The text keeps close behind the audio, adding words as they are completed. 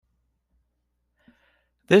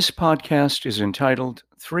This podcast is entitled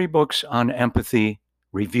Three Books on Empathy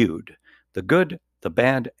Reviewed: The Good, the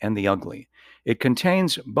Bad, and the Ugly. It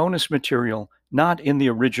contains bonus material not in the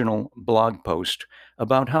original blog post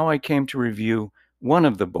about how I came to review one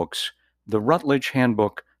of the books, the Routledge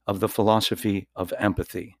Handbook of the Philosophy of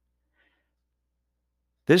Empathy.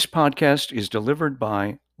 This podcast is delivered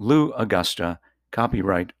by Lou Augusta,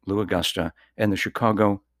 copyright Lou Augusta, and the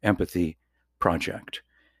Chicago Empathy Project.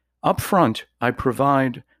 Up front, I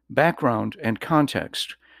provide background and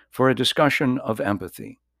context for a discussion of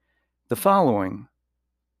empathy. The following: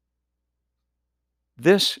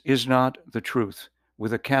 this is not the truth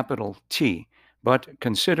with a capital T, but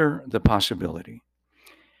consider the possibility.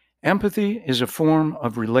 Empathy is a form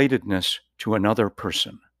of relatedness to another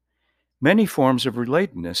person. Many forms of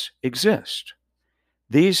relatedness exist.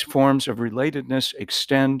 These forms of relatedness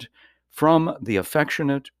extend from the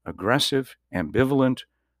affectionate, aggressive, ambivalent,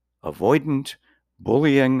 avoidant,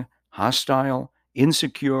 bullying, hostile,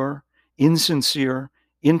 insecure, insincere,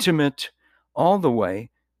 intimate, all the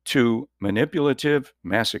way to manipulative,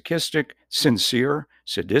 masochistic, sincere,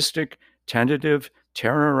 sadistic, tentative,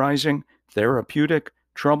 terrorizing, therapeutic,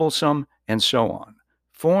 troublesome, and so on.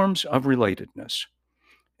 Forms of relatedness.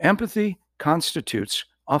 Empathy constitutes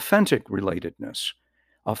authentic relatedness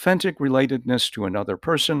to another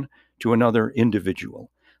person, to another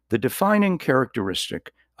individual. The defining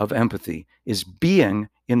characteristic of empathy is being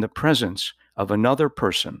in the presence of another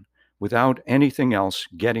person without anything else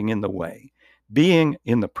getting in the way, being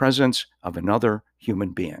in the presence of another human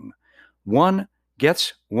being. One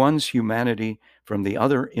gets one's humanity from the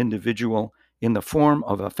other individual in the form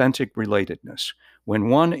of authentic relatedness. When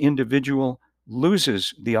one individual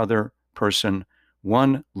loses the other person,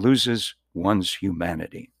 one loses one's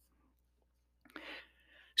humanity.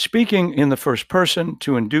 Speaking in the first person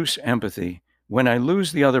to induce empathy, when I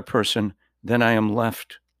lose the other person, then I am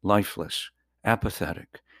left lifeless,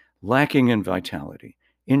 apathetic, lacking in vitality,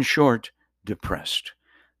 in short, depressed.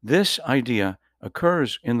 This idea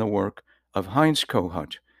occurs in the work of Heinz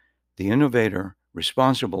Kohut, the innovator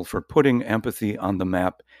responsible for putting empathy on the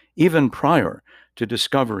map even prior to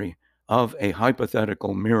discovery of a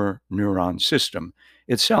hypothetical mirror neuron system,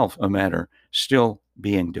 itself a matter still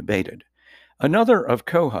being debated. Another of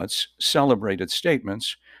Kohut's celebrated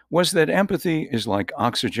statements was that empathy is like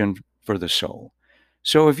oxygen for the soul.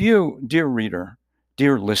 So if you, dear reader,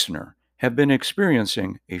 dear listener, have been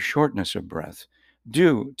experiencing a shortness of breath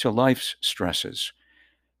due to life's stresses,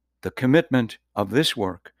 the commitment of this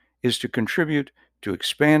work is to contribute to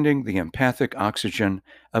expanding the empathic oxygen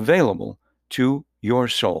available to your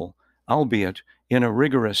soul, albeit in a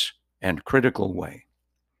rigorous and critical way.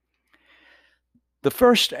 The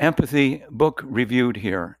first empathy book reviewed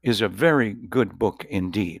here is a very good book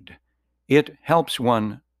indeed. It helps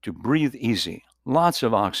one to breathe easy. Lots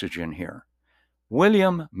of oxygen here.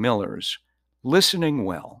 William Miller's Listening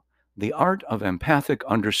Well: The Art of Empathic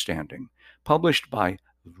Understanding, published by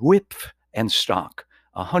Wipf and Stock,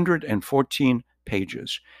 114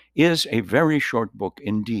 pages, is a very short book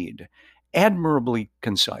indeed, admirably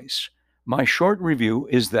concise. My short review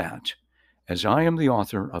is that, as I am the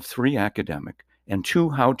author of 3 academic and 2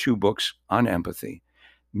 how-to books on empathy,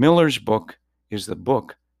 Miller's book is the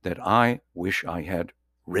book that I wish I had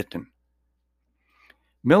written.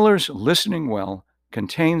 Miller's Listening Well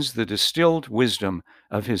contains the distilled wisdom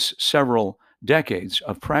of his several decades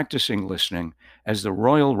of practicing listening as the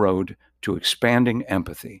royal road to expanding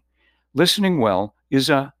empathy. Listening Well is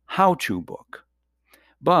a how-to book,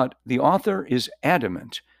 but the author is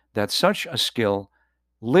adamant that such a skill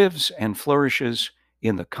lives and flourishes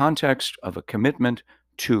in the context of a commitment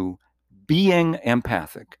to being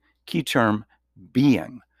empathic. Key term,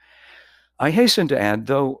 being. I hasten to add,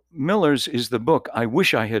 though Miller's is the book I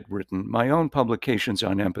wish I had written, my own publications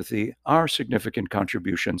on empathy are significant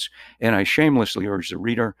contributions, and I shamelessly urge the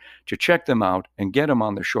reader to check them out and get them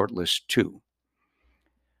on the short list too.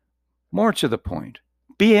 More to the point,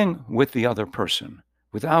 being with the other person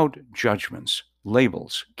without judgments,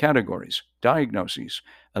 labels, categories, diagnoses,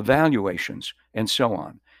 evaluations, and so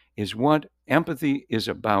on, is what empathy is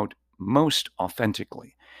about most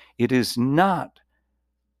authentically. It is not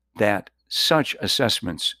that such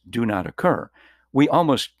assessments do not occur. We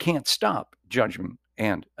almost can't stop judging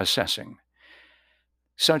and assessing.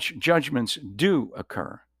 Such judgments do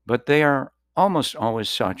occur, but they are almost always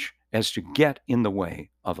such as to get in the way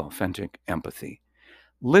of authentic empathy.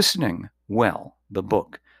 Listening Well, the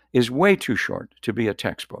book, is way too short to be a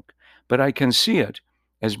textbook, but I can see it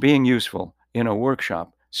as being useful in a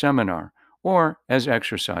workshop, seminar, or as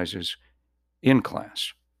exercises in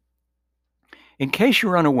class. In case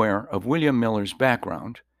you're unaware of William Miller's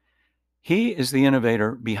background, He is the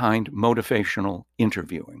innovator behind motivational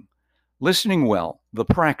interviewing. Listening well, the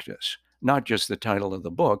practice, not just the title of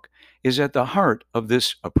the book, is at the heart of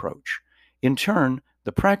this approach. In turn,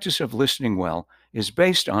 the practice of listening well is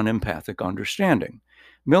based on empathic understanding.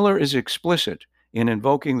 Miller is explicit in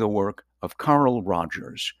invoking the work of Carl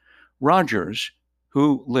Rogers. Rogers,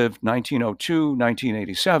 who lived 1902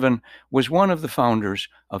 1987, was one of the founders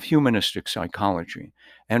of humanistic psychology,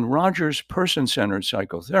 and Rogers' person centered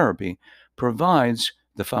psychotherapy provides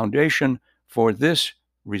the foundation for this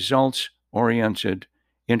results oriented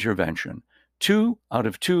intervention. 2 out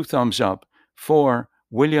of 2 thumbs up for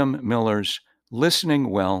William Miller's Listening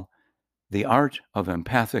Well, The Art of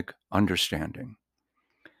Empathic Understanding.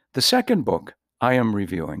 The second book I am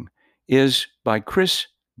reviewing is by Chris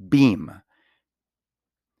Beem.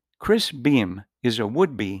 Chris Beem is a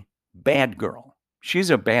would-be bad girl. She's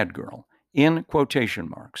a bad girl, in quotation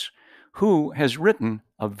marks, who has written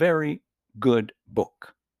a very good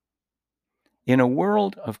book. In a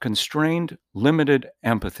world of constrained, limited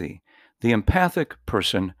empathy, the empathic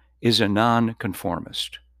person is a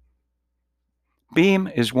nonconformist. Beem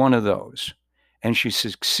is one of those, and she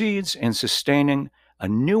succeeds in sustaining a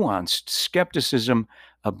nuanced skepticism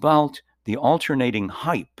about the alternating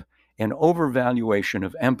hype and overvaluation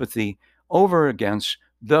of empathy over against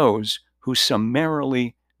those who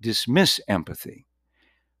summarily dismiss empathy.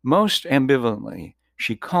 Most ambivalently,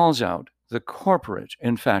 she calls out the corporate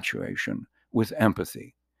infatuation with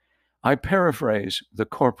empathy. I paraphrase the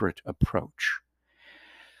corporate approach.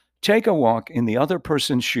 Take a walk in the other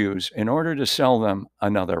person's shoes in order to sell them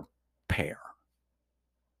another pair.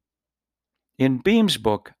 In Beem's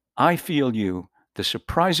book, I Feel You, The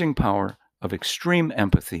Surprising Power of Extreme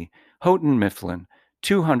Empathy, Houghton Mifflin,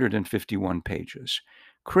 251 pages.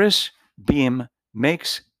 Chris Beem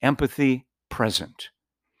makes empathy present.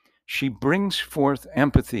 She brings forth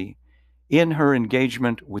empathy in her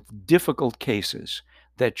engagement with difficult cases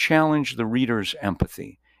that challenge the reader's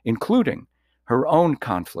empathy, including her own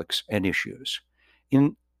conflicts and issues.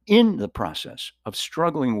 In the process of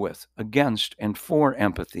struggling with, against, and for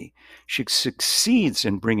empathy, she succeeds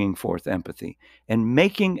in bringing forth empathy and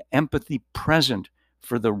making empathy present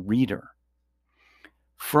for the reader.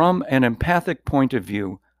 From an empathic point of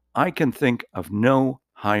view, I can think of no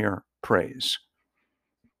higher praise.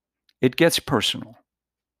 It gets personal.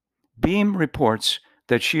 Beem reports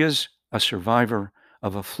that she is a survivor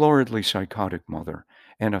of a floridly psychotic mother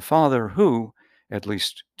and a father who, at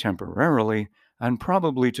least temporarily, and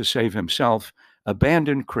probably to save himself,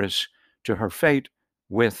 abandoned Chris to her fate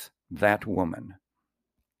with that woman.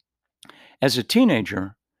 As a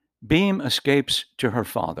teenager, Beem escapes to her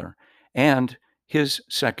father and his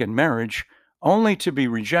second marriage, only to be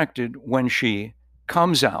rejected when she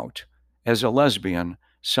comes out as a lesbian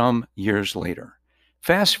some years later.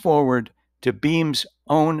 Fast forward to Beem's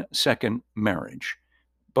own second marriage,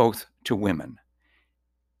 both to women.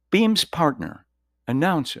 Beem's partner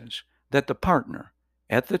announces that the partner,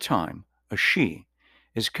 at the time a she,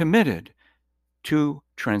 is committed to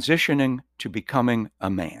transitioning to becoming a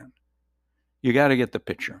man. You got to get the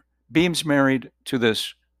picture. Beem's married to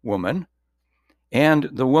this woman, and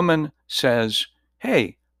the woman says,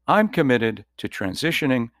 hey, I'm committed to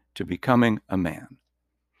transitioning to becoming a man.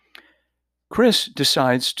 Chris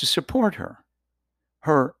decides to support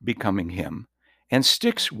her becoming him, and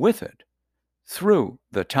sticks with it through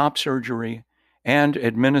the top surgery and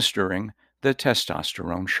administering the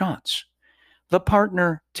testosterone shots. The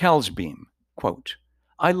partner tells Beem, quote,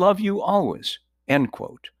 I love you always, end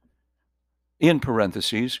quote. In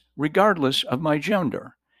parentheses, regardless of my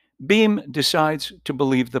gender. Beem decides to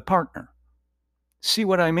believe the partner. See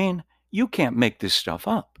what I mean? You can't make this stuff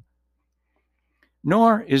up.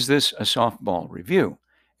 Nor is this a softball review,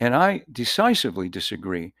 and I decisively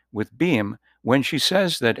disagree with Beem when she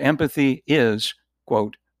says that empathy is,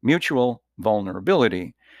 quote, mutual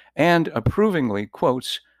vulnerability, and approvingly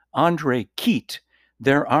quotes Andre Keat,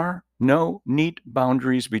 there are no neat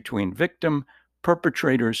boundaries between victim,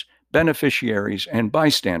 perpetrators, beneficiaries, and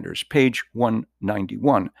bystanders, page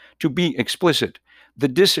 191. To be explicit, the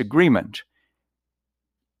disagreement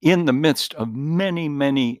in the midst of many,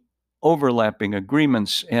 many overlapping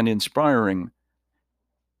agreements and inspiring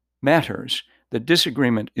matters, the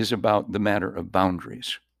disagreement is about the matter of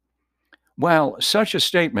boundaries. While such a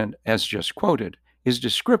statement, as just quoted, is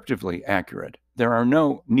descriptively accurate, there are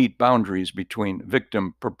no neat boundaries between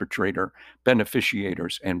victim, perpetrator,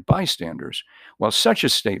 beneficiaries, and bystanders. While such a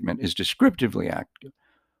statement is descriptively accurate,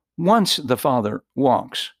 once the father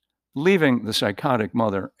walks, leaving the psychotic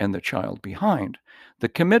mother and the child behind, the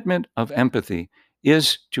commitment of empathy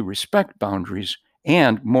is to respect boundaries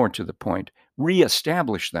and, more to the point,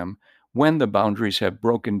 reestablish them when the boundaries have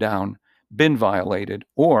broken down, been violated,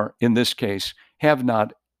 or in this case, have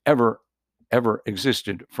not ever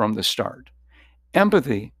existed from the start.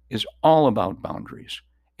 Empathy is all about boundaries,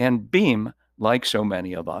 and Beam, like so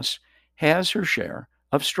many of us, has her share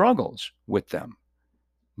of struggles with them.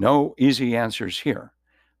 No easy answers here,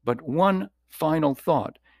 but one final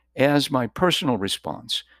thought as my personal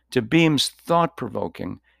response to Beam's thought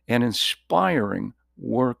provoking and inspiring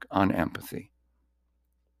work on empathy.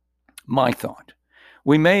 My thought: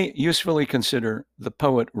 we may usefully consider the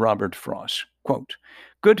poet Robert Frost. Quote,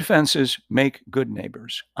 "Good fences make good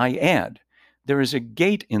neighbors. I add, there is a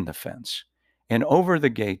gate in the fence, and over the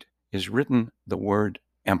gate is written the word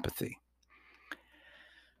empathy."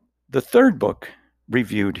 The third book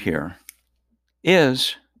reviewed here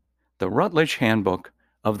is the Routledge Handbook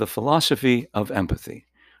of the Philosophy of Empathy.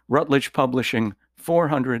 Routledge Publishing,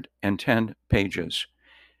 410 pages.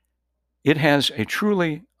 It has a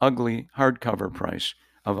truly ugly hardcover price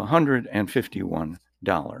of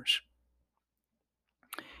 $151.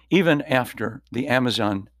 Even after the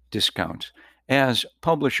Amazon discount, as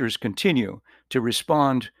publishers continue to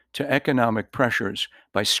respond to economic pressures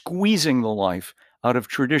by squeezing the life out of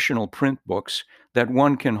traditional print books that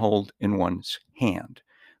one can hold in one's hand.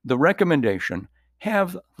 The recommendation: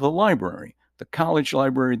 have the library, the college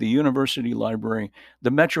library, the university library,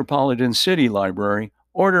 the metropolitan city library,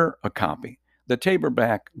 order a copy. The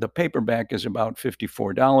paperback is about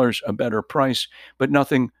 $54, a better price, but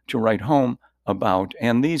nothing to write home about,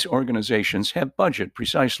 and these organizations have budget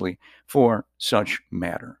precisely for such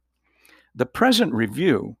matter. The present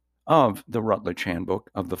review of the Routledge Handbook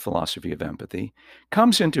of the Philosophy of Empathy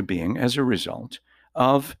comes into being as a result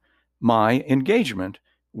of my engagement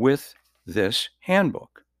with this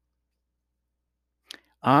handbook.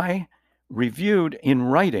 I reviewed in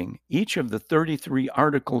writing each of the 33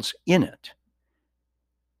 articles in it,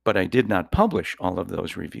 but I did not publish all of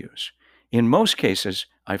those reviews. In most cases,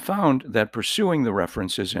 I found that pursuing the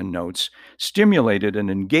references and notes stimulated an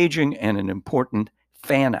engaging and an important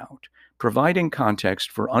fan out, providing context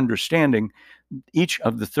for understanding each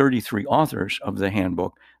of the 33 authors of the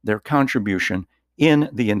handbook, their contribution in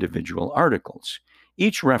the individual articles.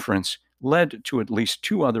 Each reference led to at least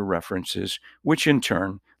 2 other references, which in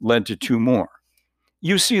turn led to 2 more.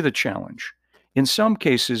 You see the challenge. In some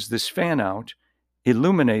cases, this fan out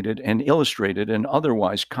illuminated and illustrated an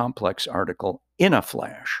otherwise complex article in a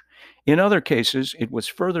flash. In other cases, it was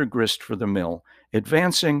further grist for the mill,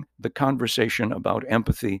 advancing the conversation about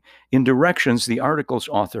empathy in directions the article's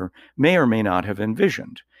author may or may not have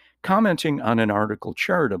envisioned. Commenting on an article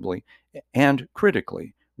charitably and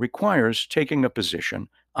critically requires taking a position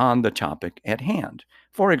on the topic at hand.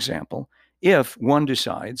 For example, if one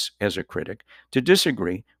decides, as a critic, to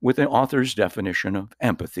disagree with the author's definition of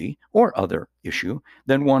empathy or other issue,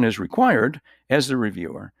 then one is required, as the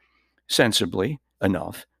reviewer, sensibly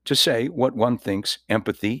enough to say what one thinks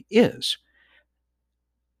empathy is.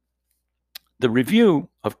 The review,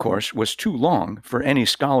 of course, was too long for any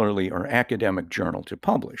scholarly or academic journal to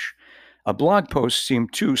publish. A blog post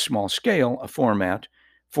seemed too small scale a format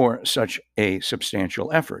for such a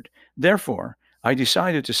substantial effort. Therefore, I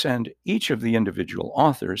decided to send each of the individual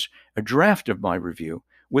authors a draft of my review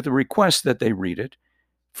with a request that they read it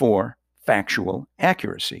for factual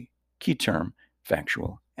accuracy. Key term,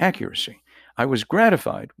 factual accuracy. I was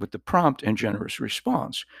gratified with the prompt and generous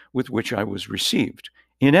response with which I was received.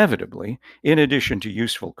 Inevitably, in addition to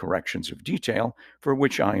useful corrections of detail, for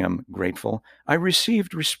which I am grateful, I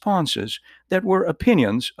received responses that were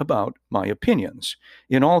opinions about my opinions.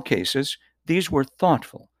 In all cases, these were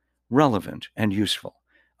thoughtful, relevant, and useful.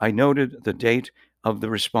 I noted the date of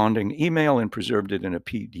the responding email and preserved it in a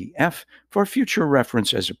PDF for future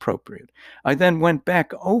reference as appropriate. I then went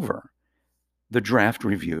back over the draft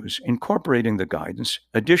reviews, incorporating the guidance,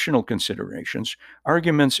 additional considerations,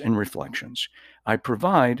 arguments, and reflections. I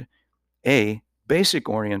provide a basic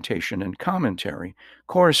orientation and commentary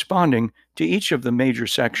corresponding to each of the major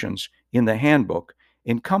sections in the handbook,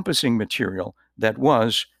 encompassing material that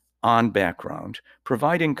was on background,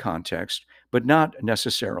 providing context, but not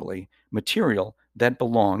necessarily material that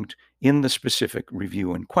belonged in the specific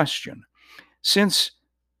review in question. Since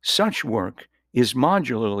such work is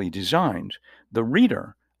modularly designed, the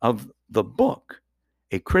reader of the book,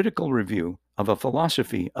 A Critical Review of a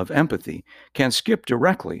Philosophy of Empathy, can skip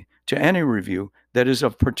directly to any review that is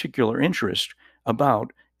of particular interest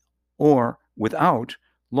about or without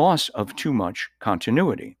loss of too much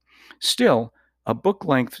continuity. Still, a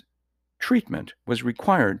book-length treatment was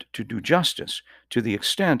required to do justice to the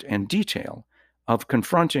extent and detail of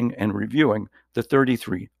confronting and reviewing the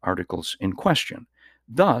 33 articles in question.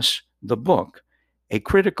 Thus, the book, a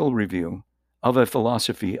critical review of a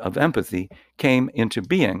philosophy of empathy came into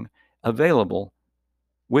being, available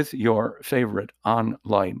with your favorite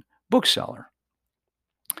online bookseller.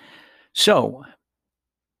 So,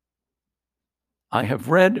 I have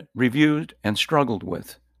read, reviewed, and struggled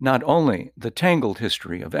with not only the tangled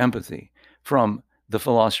history of empathy, from the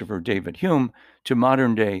philosopher David Hume to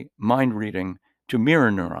modern day mind reading to mirror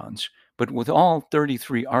neurons, but with all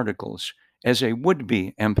 33 articles as a would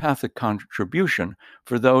be empathic contribution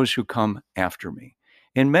for those who come after me.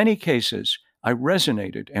 In many cases, I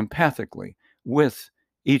resonated empathically with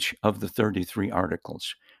each of the 33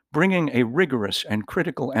 articles, bringing a rigorous and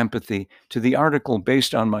critical empathy to the article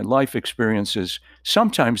based on my life experiences.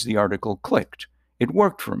 Sometimes the article clicked. It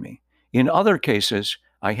worked for me. In other cases,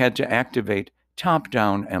 I had to activate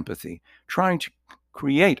top-down empathy, trying to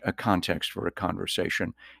create a context for a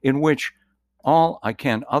conversation in which all I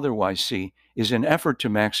can otherwise see is an effort to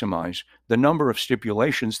maximize the number of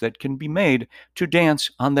stipulations that can be made to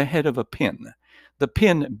dance on the head of a pin. The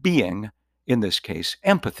pin being, in this case,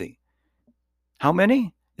 empathy. How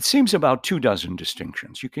many? It seems about 24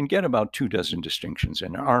 distinctions. You can get about 24 distinctions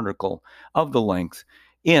in an article of the length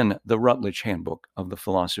in the Routledge Handbook of the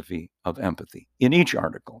Philosophy of Empathy, in each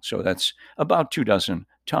article. So that's about 24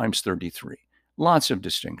 times 33. Lots of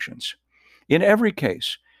distinctions. In every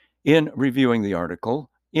case, in reviewing the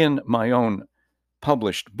article, in my own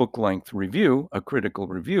published book-length review, a critical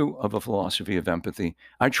review of a philosophy of empathy,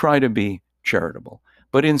 I try to be charitable.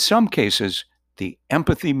 But in some cases, the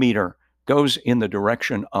empathy meter goes in the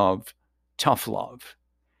direction of tough love.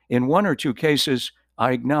 In one or two cases,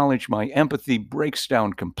 I acknowledge my empathy breaks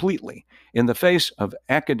down completely in the face of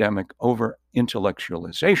academic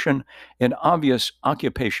over-intellectualization, an obvious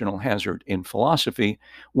occupational hazard in philosophy,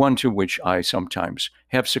 one to which I sometimes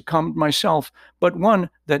have succumbed myself, but one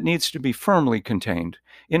that needs to be firmly contained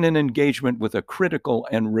in an engagement with a critical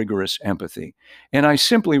and rigorous empathy. And I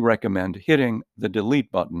simply recommend hitting the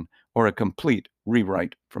delete button or a complete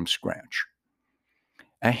rewrite from scratch.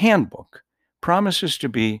 A handbook promises to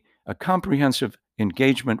be a comprehensive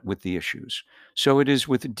engagement with the issues, so it is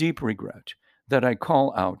with deep regret that I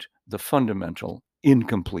call out the fundamental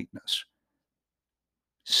incompleteness.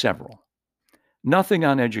 Several. Nothing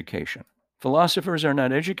on education. Philosophers are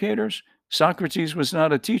not educators. Socrates was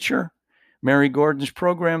not a teacher. Mary Gordon's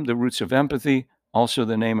program, The Roots of Empathy, also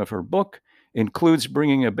the name of her book, includes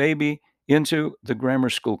bringing a baby into the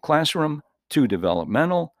grammar school classroom, too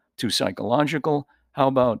developmental, too psychological. How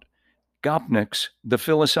about Gopnik's The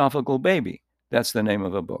Philosophical Baby? That's the name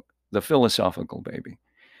of a book, The Philosophical Baby.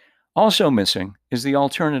 Also missing is the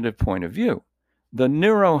alternative point of view. The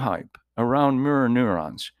neurohype around mirror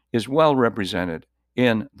neurons is well represented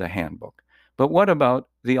in the handbook. But what about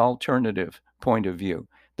the alternative point of view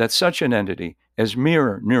that such an entity as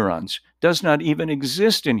mirror neurons does not even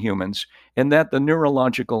exist in humans, and that the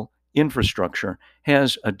neurological infrastructure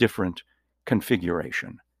has a different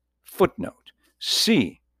configuration? Footnote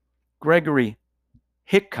C. Gregory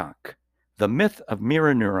Hickok, The Myth of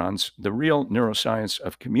Mirror Neurons, The Real Neuroscience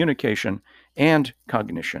of Communication and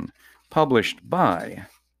Cognition, published by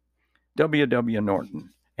W.W. Norton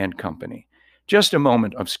and Company. Just a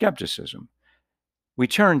moment of skepticism. We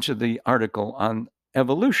turn to the article on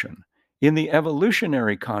evolution. In the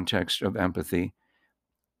evolutionary context of empathy,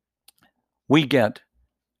 we get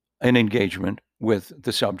an engagement with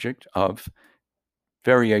the subject of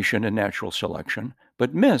variation and natural selection,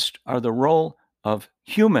 but missed are the role of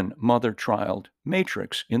human mother-child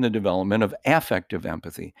matrix in the development of affective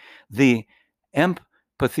empathy, the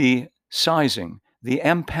empathy-sizing, the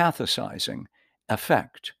empathicizing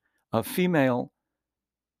effect of female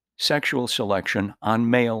sexual selection on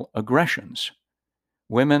male aggressions.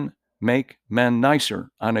 Women make men nicer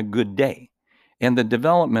on a good day, and the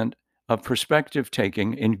development of perspective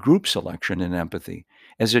taking in group selection and empathy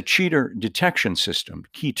as a cheater detection system,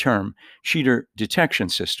 key term, cheater detection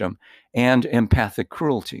system, and empathic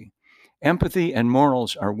cruelty. Empathy and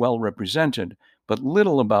morals are well represented, but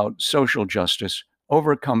little about social justice,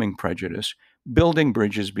 overcoming prejudice, building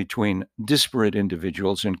bridges between disparate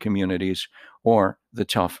individuals and communities, or the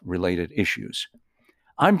tough related issues.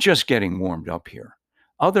 I'm just getting warmed up here.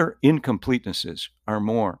 Other incompletenesses are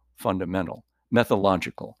more fundamental,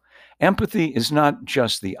 methodological. Empathy is not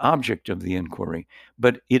just the object of the inquiry,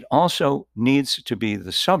 but it also needs to be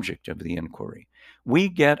the subject of the inquiry. We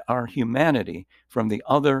get our humanity from the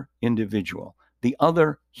other individual. The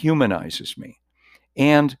other humanizes me,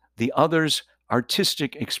 and the other's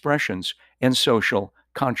artistic expressions and social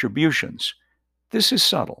contributions. This is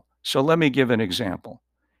subtle, so let me give an example.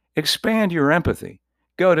 Expand your empathy.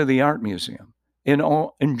 Go to the art museum and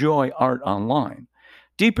enjoy art online.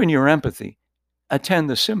 Deepen your empathy. Attend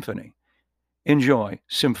the symphony. Enjoy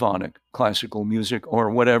symphonic, classical music,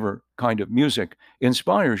 or whatever kind of music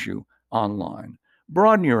inspires you online.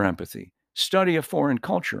 Broaden your empathy. Study a foreign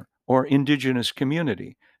culture or indigenous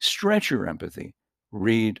community. Stretch your empathy.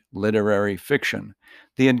 Read literary fiction.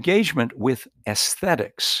 The engagement with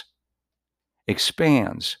aesthetics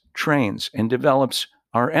expands, trains, and develops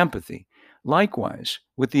our empathy. Likewise,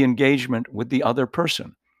 with the engagement with the other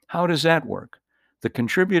person. How does that work? The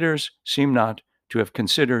contributors seem not to have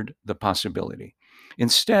considered the possibility.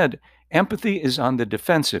 Instead, empathy is on the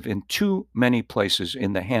defensive in too many places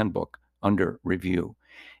in the handbook under review.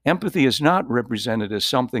 Empathy is not represented as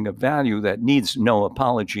something of value that needs no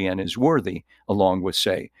apology and is worthy, along with,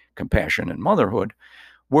 say, compassion and motherhood,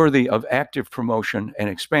 worthy of active promotion and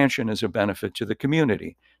expansion as a benefit to the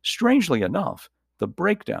community. Strangely enough, the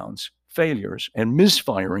breakdowns, failures, and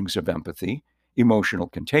misfirings of empathy, emotional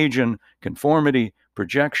contagion, conformity,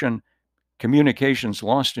 projection, communications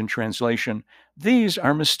lost in translation, these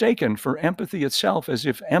are mistaken for empathy itself, as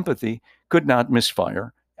if empathy could not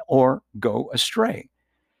misfire or go astray.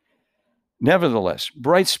 Nevertheless,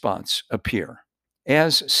 bright spots appear.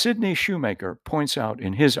 As Sidney Shoemaker points out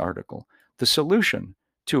in his article, the solution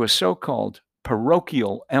to a so-called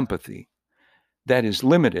parochial empathy that is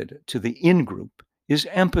limited to the in-group is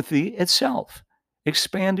empathy itself.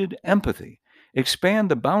 Expanded empathy. Expand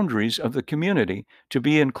the boundaries of the community to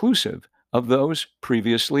be inclusive of those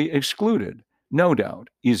previously excluded. No doubt,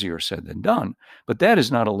 easier said than done, but that is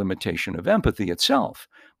not a limitation of empathy itself,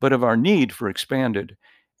 but of our need for expanded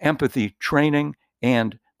empathy training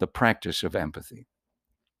and the practice of empathy.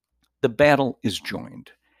 The battle is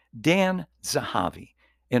joined. Dan Zahavi,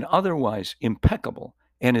 an otherwise impeccable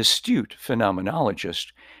and astute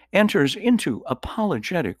phenomenologist, enters into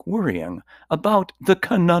apologetic worrying about the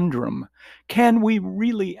conundrum. Can we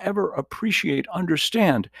really ever appreciate,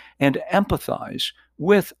 understand, and empathize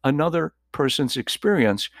with another person's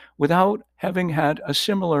experience without having had a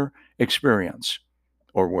similar experience?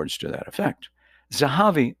 Or words to that effect.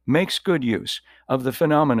 Zahavi makes good use of the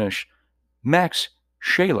phenomenon Max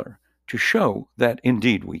Shaler to show that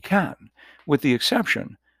indeed we can, with the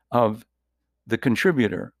exception of the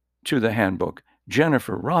contributor to the handbook,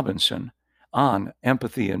 Jennifer Robinson, on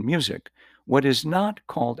empathy and music. What is not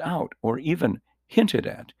called out or even hinted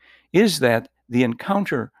at is that the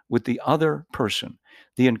encounter with the other person,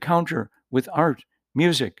 the encounter with art,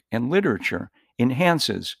 music, and literature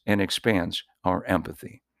enhances and expands our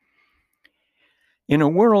empathy. In a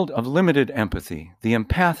world of limited empathy, the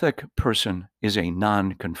empathic person is a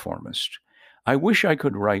nonconformist. I wish I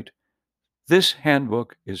could write, "This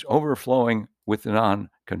handbook is overflowing with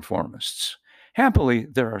nonconformists." Happily,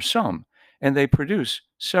 there are some, and they produce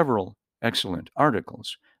several excellent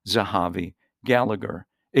articles. Zahavi, Gallagher,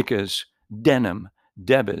 Ickes, Denham,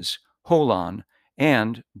 Debes, Holon,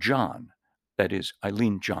 and John, that is,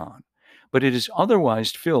 Eileen John. But it is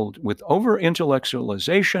otherwise filled with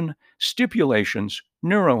over-intellectualization, stipulations,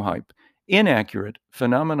 neurohype, inaccurate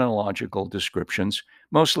phenomenological descriptions,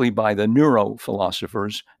 mostly by the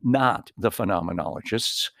neurophilosophers, not the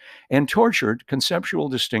phenomenologists, and tortured conceptual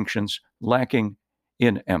distinctions lacking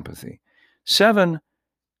in empathy. 7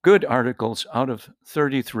 good articles out of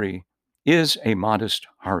 33 is a modest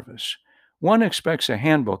harvest. One expects a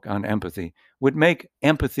handbook on empathy would make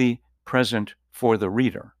empathy present for the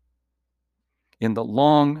reader. In the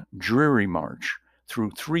long, dreary march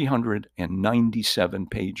through 397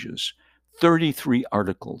 pages, 33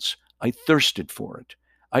 articles, I thirsted for it.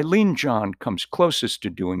 Eileen John comes closest to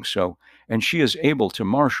doing so, and she is able to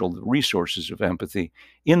marshal the resources of empathy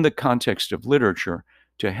in the context of literature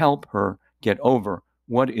to help her get over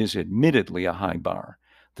what is admittedly a high bar.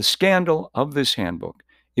 The scandal of this handbook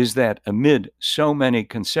is that amid so many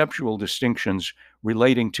conceptual distinctions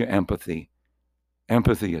relating to empathy,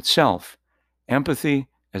 empathy itself, empathy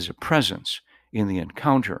as a presence in the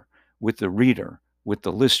encounter with the reader, with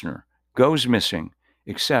the listener, goes missing,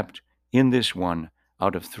 except in this one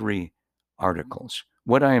out of 3 articles.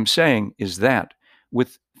 What I am saying is that,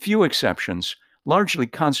 with few exceptions, largely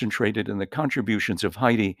concentrated in the contributions of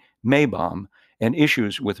Heidi Maybaum and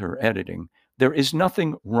issues with her editing, there is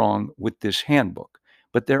nothing wrong with this handbook,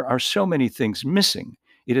 but there are so many things missing,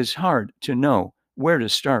 it is hard to know where to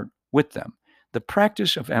start with them. The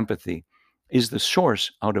practice of empathy is the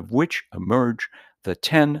source out of which emerge the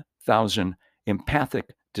 10,000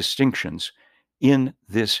 empathic distinctions in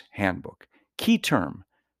this handbook. Key term,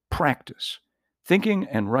 practice. Thinking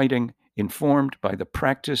and writing informed by the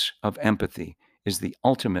practice of empathy is the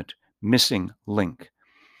ultimate missing link.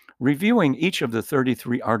 Reviewing each of the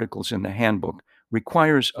 33 articles in the handbook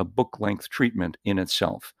requires a book-length treatment in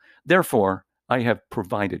itself. Therefore, I have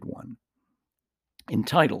provided one.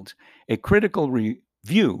 entitled A Critical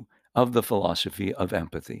Review of the Philosophy of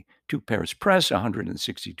Empathy. Two Pairs Press,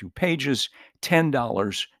 162 pages,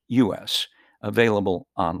 $10 US, available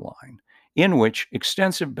online, in which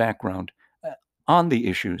extensive background on the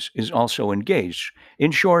issues is also engaged.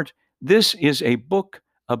 In short, this is a book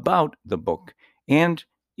about the book and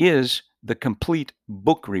is the complete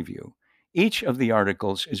book review. Each of the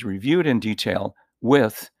articles is reviewed in detail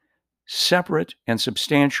with separate and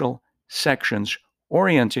substantial sections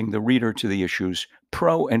orienting the reader to the issues,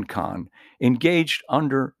 pro and con, engaged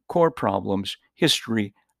under core problems,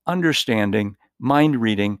 history, understanding, mind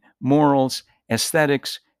reading, morals,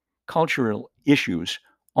 aesthetics, cultural issues,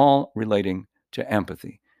 all relating to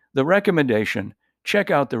empathy. The recommendation: check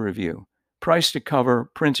out the review. Price to cover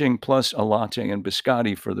printing plus a latte and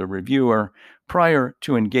biscotti for the reviewer prior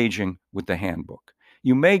to engaging with the handbook.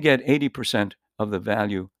 You may get 80% of the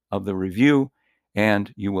value of the review,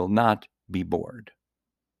 and you will not be bored.